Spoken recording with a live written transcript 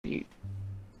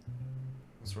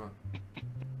What's wrong?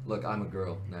 Look, I'm a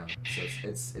girl now, so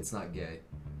it's not gay.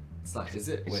 It's not. Is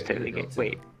it? It's Wait, totally gay.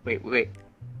 Wait.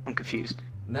 I'm confused.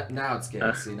 Now it's gay.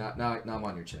 See, now I'm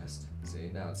on your chest. See,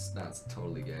 now it's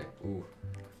totally gay. Ooh,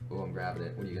 I'm grabbing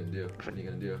it. What are you gonna do? What are you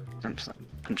gonna do? I'm just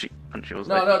punch you.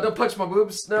 No, don't punch my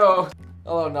boobs. No.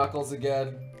 Hello, Knuckles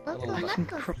again. I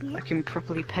can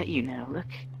properly pet you now. Look.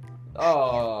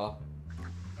 Oh,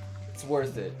 it's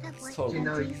worth it. It's totally. You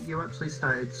know, you actually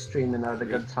started streaming at a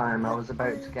good time. I was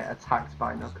about to get attacked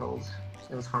by Knuckles.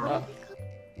 It was horrible.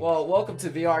 Well, welcome to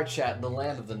VRChat, the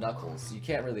land of the Knuckles. You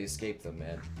can't really escape them,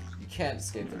 man. You can't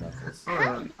escape the Knuckles.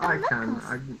 I can.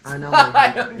 I know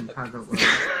my in private world.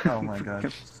 Oh my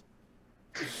god.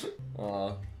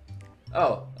 Oh,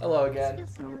 hello again.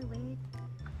 Is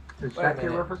Wait a Jackie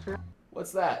minute. with us here?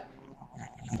 What's that?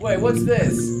 Wait, what's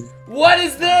this? What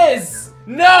is this?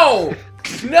 No!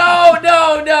 No,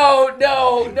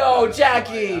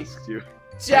 Jackie!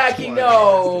 Jackie,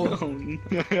 no!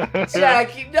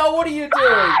 Jackie, no, what are you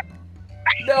doing?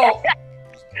 No!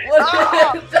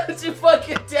 What? Don't you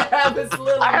fucking dab his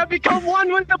little... I have become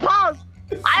one with the pause!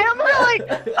 I am Lily!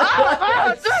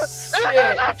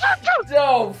 Shit!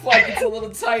 No, fuck, it's a little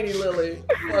tiny Lily.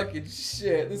 Fucking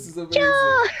shit, this is amazing.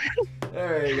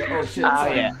 There you go. Oh shit,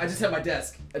 sorry. Yeah. I just hit my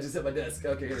desk.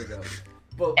 Okay, here we go.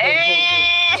 Boom,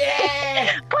 Yeah!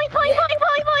 Point, point, point,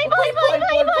 point, point, point, point,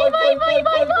 point, point, point,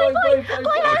 point, point,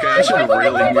 point, Okay, I should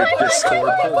really mute Discord.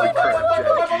 Holy crap,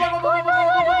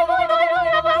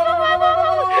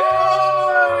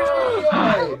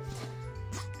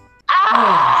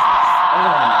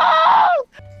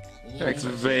 Jack's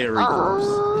very gross.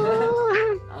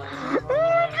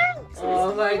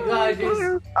 Oh my god,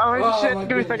 dude. Oh shit,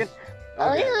 give me a second.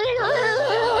 God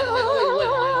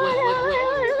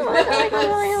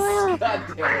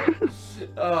damn it.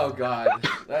 Oh god,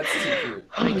 that's too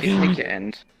cute. Make it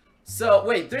end. So,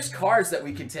 wait, there's cars that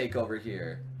we can take over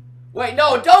here. Wait,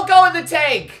 no, don't go in the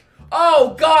tank!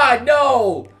 Oh god,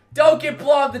 no! Don't get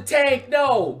Blot in the tank,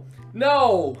 no!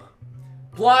 No!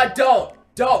 Blot, don't!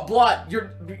 Blot,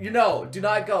 you know, do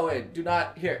not go in. Do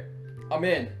not, here. I'm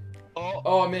in.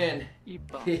 Oh, I'm in.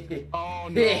 Oh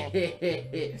no.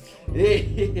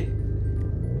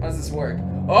 How does this work?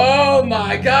 Oh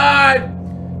my god!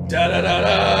 Da da da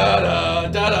da da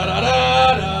da da da da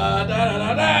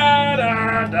da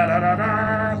da da da da da.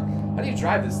 How do you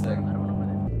drive this thing?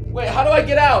 Wait, how do I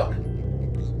get out?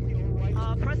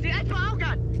 Press the X. Oh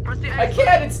god! Press the X. I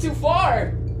can't, it's too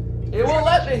far! It won't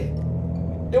let me!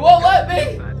 It won't let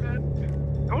me!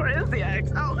 Where is the X?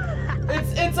 Oh!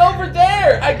 It's over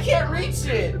there! I can't reach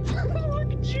it!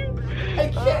 Look at you!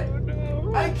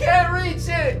 I can't reach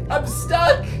it! I'm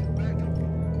stuck!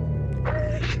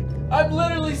 I'm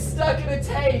literally stuck in a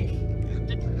tank!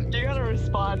 You gotta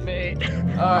respond, mate.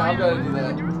 Alright, I'm gonna do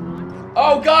that.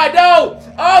 Oh god, no!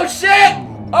 Oh shit!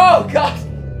 Oh god!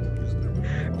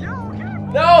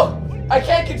 No! I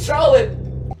can't control it!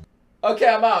 Okay,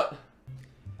 I'm out.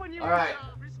 Alright.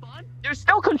 You're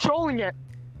still controlling it.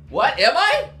 What? Am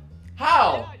I?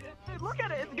 How? Yeah, look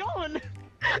at it, it's going.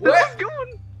 Where? It's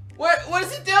going. What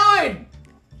is it doing?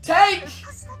 Tank!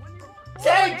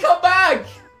 Tank, come back!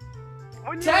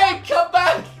 Tank, come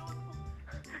back!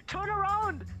 Turn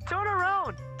around! Turn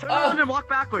around! Turn around and walk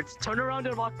backwards. Turn around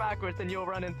and walk backwards and you'll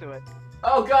run into it.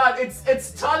 Oh god, it's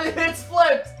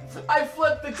flipped! I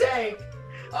flipped the tank!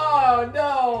 Oh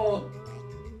no!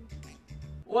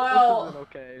 Well,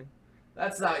 Okay.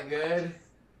 that's not good.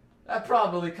 That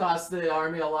probably cost the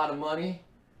army a lot of money.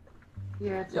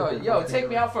 Yeah. it's Yo, okay, yo, we can take do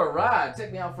me it. out for a ride.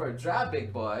 Take me out for a drive,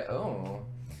 big boy.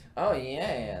 Oh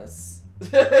yes.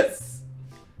 Is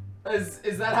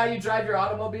that how you drive your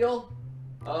automobile?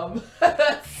 Wait,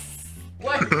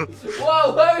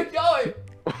 whoa, where are we going?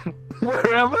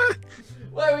 Where am I?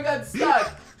 Wait, we got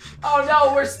stuck. Oh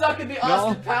no, we're stuck in the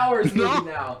Austin Powers movie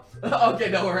now. Okay,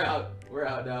 no, we're out. We're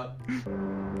out now.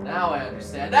 Now I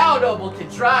understand. Now Noble can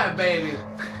drive, baby.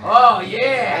 Oh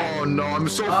yeah. Oh no, I'm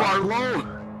so far low.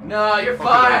 No, you're Okay,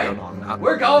 fine. no, I'm not.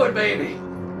 We're going, baby.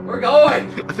 We're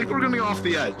going. I think we're gonna be off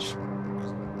the edge.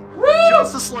 Woo!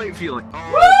 Just a slight feeling.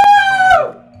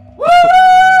 Oh. Woo!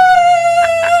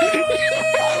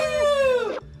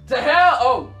 Woo! To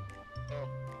hell!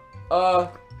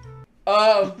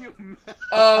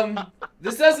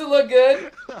 This doesn't look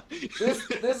good. This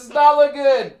does not look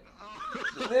good.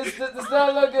 This does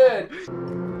not look good.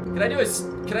 Can I do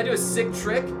a sick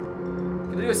trick?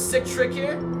 Can I do a sick trick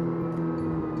here?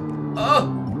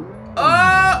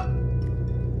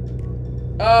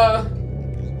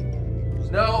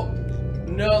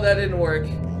 No, that didn't work.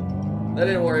 That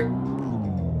didn't work.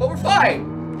 But we're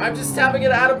fine. I'm just having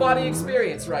an out-of-body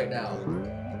experience right now.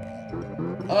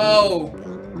 Oh,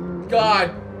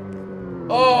 God.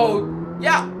 Oh,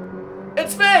 yeah.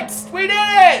 It's fixed. We did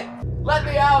it. Let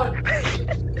me out.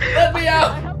 Let me I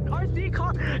out. have an RC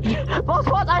car. Boss,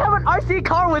 I have an RC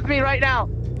car with me right now.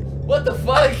 What the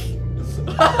fuck?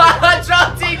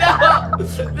 Jonty, no.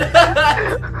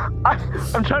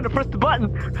 I'm trying to press the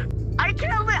button. I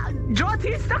can't let.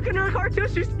 Jonty's stuck in her car too.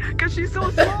 Because she's so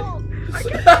small. I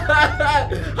can't.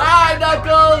 Hi,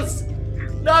 Knuckles.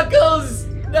 Knuckles,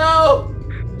 no.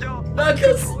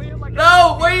 Knuckles,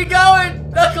 no. Where you going?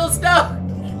 Knuckles, no.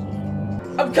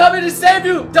 I'm coming to save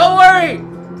you. Don't worry.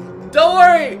 Don't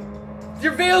worry.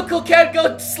 Your vehicle can't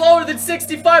go slower than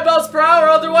 65 miles per hour,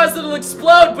 otherwise it'll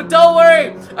explode, but don't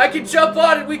worry. I can jump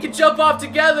on it, we can jump off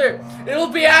together. It'll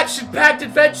be action-packed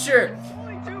adventure.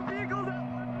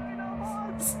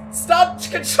 Stop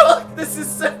controlling, this is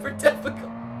super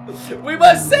difficult. We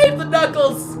must save the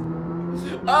Knuckles.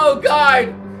 Oh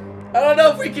God. I don't know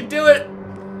if we can do it.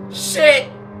 Shit.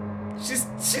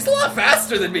 She's a lot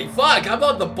faster than me. Fuck, I'm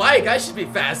on the bike, I should be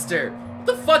faster. What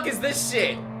the fuck is this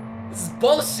shit? This is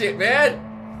bullshit, man.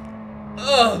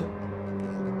 Ugh.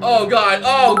 Oh God.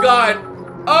 Oh God.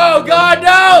 Oh God.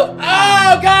 No.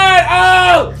 Oh God.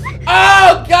 Oh.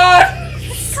 Oh God.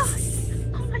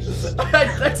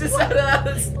 I just had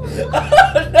this.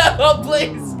 Oh no,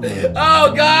 please.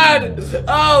 Oh God.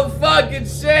 Oh fucking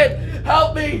shit.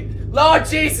 Help me. Lord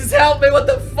Jesus, help me. What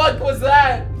the fuck was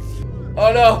that?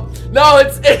 Oh no. No,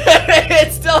 it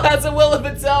still has a will of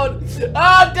its own.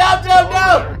 Oh no, no,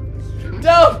 no.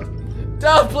 No.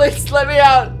 No, please let me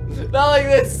out. Not like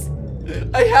this.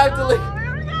 I have to leave.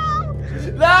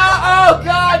 No, oh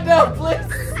God, no, please.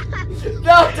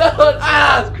 No, don't.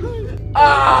 Ah.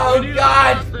 Oh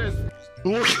God.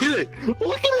 Look at it!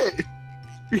 Look at it!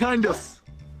 Behind us!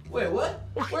 Wait, what?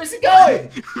 Where's he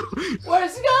going?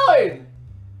 Where's he going?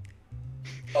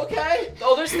 Okay.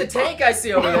 Oh, there's the tank I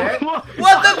see over there. What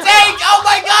the tank? Oh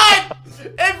my God!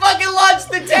 It fucking launched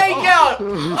the tank out!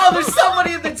 Oh, there's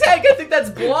somebody in the tank. I think that's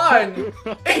Blonde.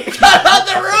 He got on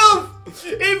the roof!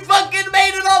 He fucking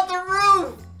made it off the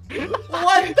roof!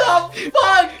 What the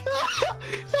fuck?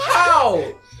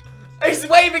 How? He's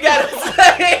waving at us.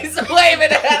 He's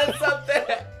waving at us up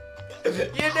there.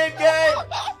 You did good.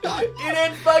 You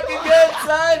did fucking good,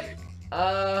 son.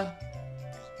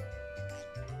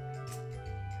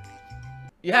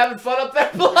 You having fun up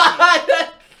there,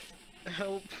 Blonde?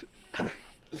 Help.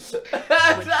 This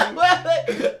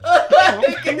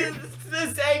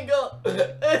angle.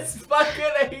 This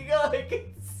fucking angle.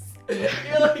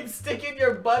 You're like sticking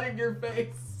your butt in your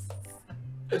face.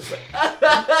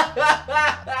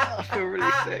 I feel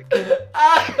really sick.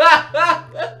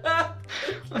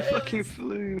 I fucking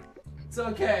flew. It's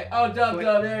okay. Oh, Dub,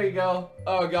 there you go.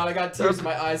 Oh God, I got tears in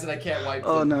my eyes and I can't wipe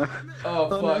them. Oh no. Oh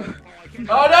fuck.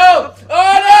 Oh no!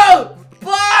 Oh no!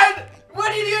 Blonde!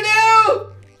 What did you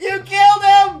do? You killed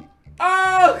him!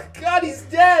 Oh God, he's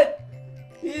dead.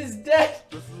 He's dead.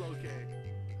 This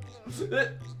is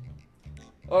okay.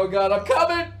 Oh God, I'm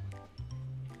coming.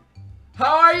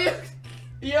 How are you?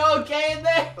 You okay in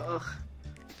there?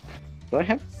 Do I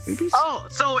have boobies? Oh,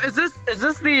 so is this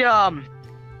the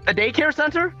a daycare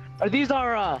center? Are these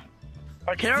our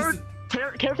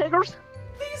caretakers?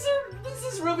 This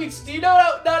is Ruby. Do you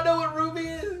not know what Ruby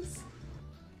is?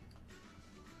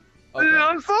 Okay.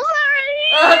 I'm so sorry.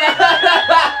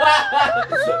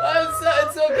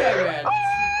 It's okay, man.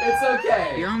 It's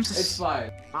okay. It's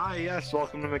fine. Ah, yes,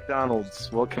 welcome to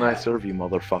McDonald's. What can I serve you,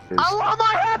 motherfuckers? I want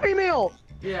my Happy Meal.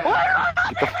 Yeah.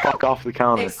 Get the fuck off the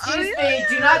counter. Excuse me,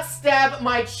 do not stab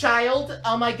my child.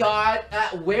 Oh my God.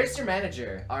 Where's your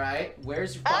manager? Alright?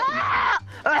 Where's your fucking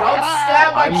Don't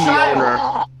stab my I'm child! the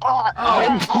owner.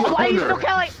 Oh. Why are you still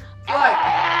killing?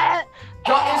 What?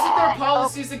 Isn't there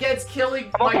policies against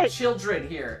killing my children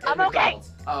here? at I'm okay.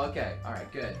 McDonald's? Oh, okay.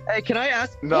 Alright, good. Hey, can I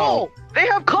ask? No. Whoa, they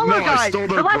have color No, I guys. stole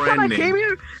their The last time I brand came name.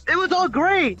 here, it was all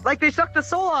gray. Like they sucked the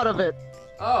soul out of it.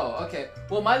 Oh, okay.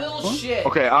 Well, my little shit.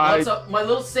 Okay, my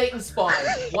little Satan spawn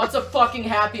wants a fucking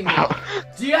Happy Meal.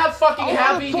 Do you have fucking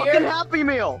Happy fucking here? Happy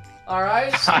Meal. All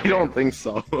right. I don't think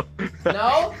so.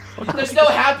 No. There's no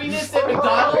happiness at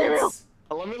McDonald's.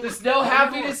 Let There's no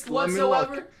happiness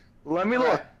whatsoever. Let me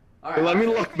look. All right. Let me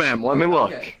look, ma'am. Let me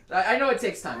look. Okay. I know it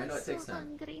takes time. I know it takes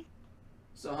time. Hungry.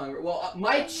 So hungry. Well,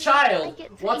 my child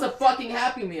wants a fucking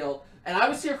Happy Meal, and I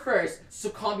was here first. So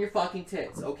calm your fucking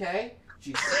tits, okay?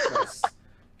 Jesus Christ.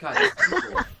 God, these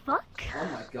people. Fuck. Oh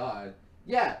my God.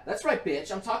 Yeah, that's right,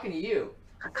 bitch. I'm talking to you.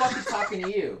 I'm fucking talking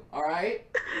to you. All right.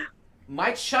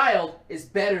 My child is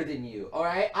better than you. All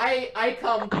right. I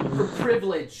come from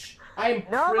privilege. I am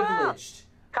privileged.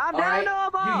 Calm All right.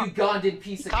 down, Nova. You Ugandan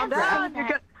piece of Calm crap. down. You're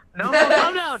good. No,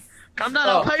 calm down. Calm down.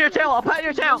 I'll pat your tail. I'll pat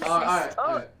your tail. All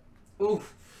right. Ooh.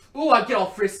 Ooh, I get all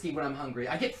frisky when I'm hungry.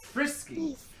 I get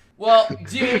frisky. Well,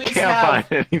 do you at least Can't have...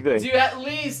 find anything. Do you at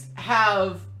least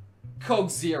have Coke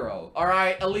Zero?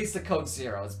 Alright? At least a Coke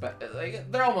Zero. Like,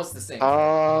 they're almost the same.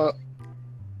 Right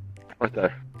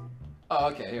there. Oh,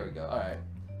 okay, here we go. Alright.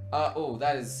 Oh,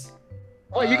 that is...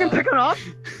 Oh, you can pick it up?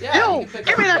 Yeah, Yo, you can pick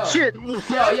give me it that up. shit!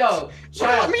 Yo,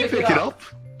 child, pick it up.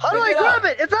 How do I Pick it grab up.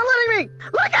 it? It's not letting me!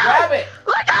 Look out! Grab it!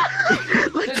 Look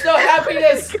out! There's no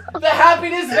happiness! The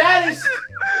happiness vanished!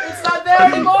 It's not there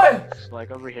anymore!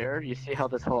 Like over here, you see how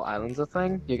this whole island's a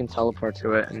thing? You can teleport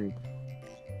to it and...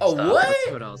 Oh, stuff. what? Let's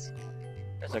see what else.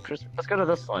 There's a Christmas... Let's go to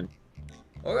this one.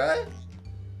 Alright.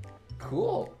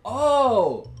 Cool.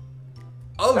 Oh!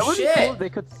 Oh, That would be shit! cool if they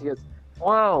could see us.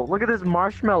 Whoa, look at this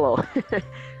marshmallow.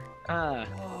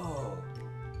 Whoa.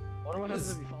 Wonder what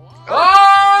happens if you fall off.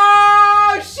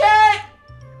 Oh, shit!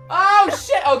 Oh,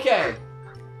 shit! Okay.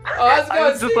 Oh, how's it I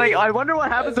going, was just Steve? like, I wonder what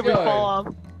happens How's if it we going? fall off.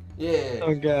 Yeah.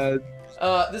 Oh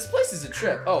god. This place is a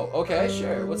trip. Oh, okay,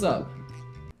 sure. What's up?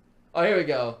 Oh, here we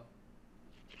go.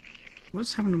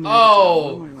 What's happening to my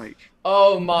Oh. what am I like?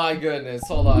 Oh my goodness.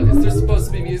 Hold on. Is there supposed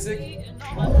to be music?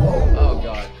 Oh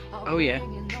god. Oh yeah.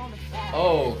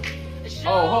 Oh.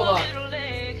 Oh, hold on.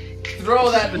 Throw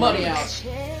that money out.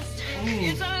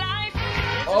 Mm.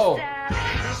 Oh.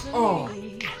 Oh.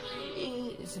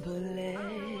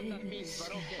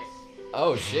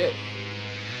 Oh shit.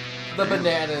 The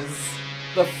bananas.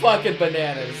 The fucking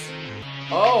bananas.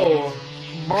 Oh.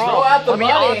 Bro, Throw out the let me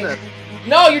on money. this.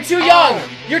 No, you're too young. Oh.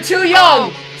 You're too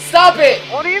young. Stop it.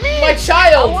 What do you mean? My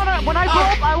child. When I grow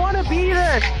up, I wanna be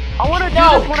this. I wanna do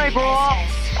No. this when I grow up.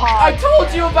 I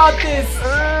told you about this.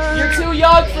 You're too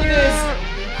young for this.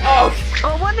 Oh.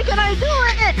 Oh, when can I do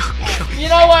it? You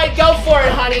know what? Go for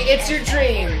it, honey. It's your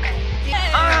dream.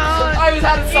 I was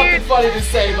having something funny to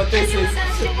say, but this is...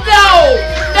 No!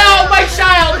 No, my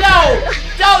child, no!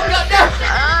 Don't, no, no!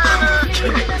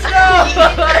 No!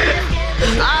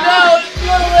 No,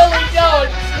 you really don't!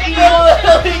 You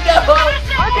really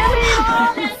don't!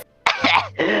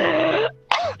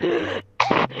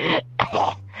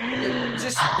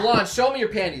 Just, Blonde, show me your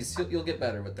panties. You'll get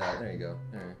better with that. There you go.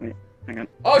 Right. Hang on.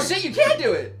 Oh shit, you can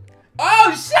do it!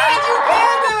 Oh shit, you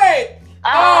can do it!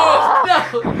 Oh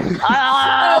no!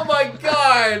 Oh my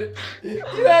god!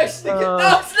 You actually can.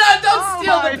 No, it's not! Don't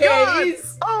steal the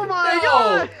panties! Oh my No.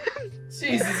 god!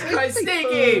 Jesus Christ,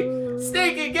 Stinky!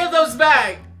 Stinky, give those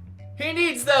back! He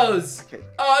needs those! Okay.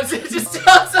 Oh, just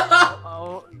toss off!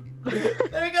 Oh.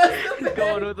 There goes the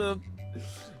Going pan. with them.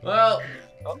 Well,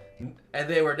 and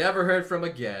they were never heard from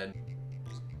again.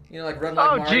 You know, like Run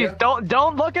Like Oh Mario? jeez,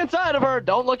 don't look inside of her.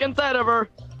 Don't look inside of her.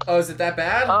 Oh, is it that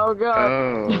bad? Oh god.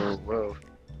 Oh, whoa.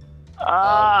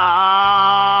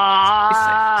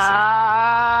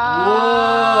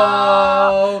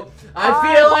 Whoa! I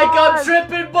feel like I'm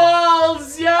tripping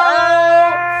balls, yo!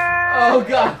 Oh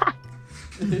god!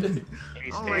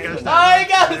 Oh my gosh. Oh, you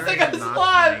got this thing on the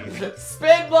spot!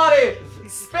 Spin, bloody!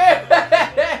 Spin!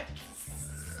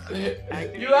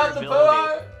 You have the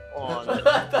power? What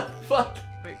the fuck?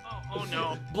 Oh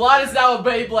no. Blood is now a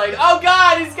Beyblade. Oh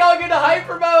god, he's going into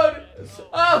hyper mode!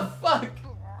 Oh fuck!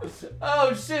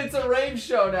 Oh shit, it's a rave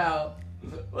show now.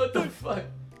 What the fuck?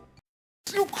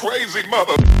 You crazy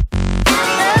mother.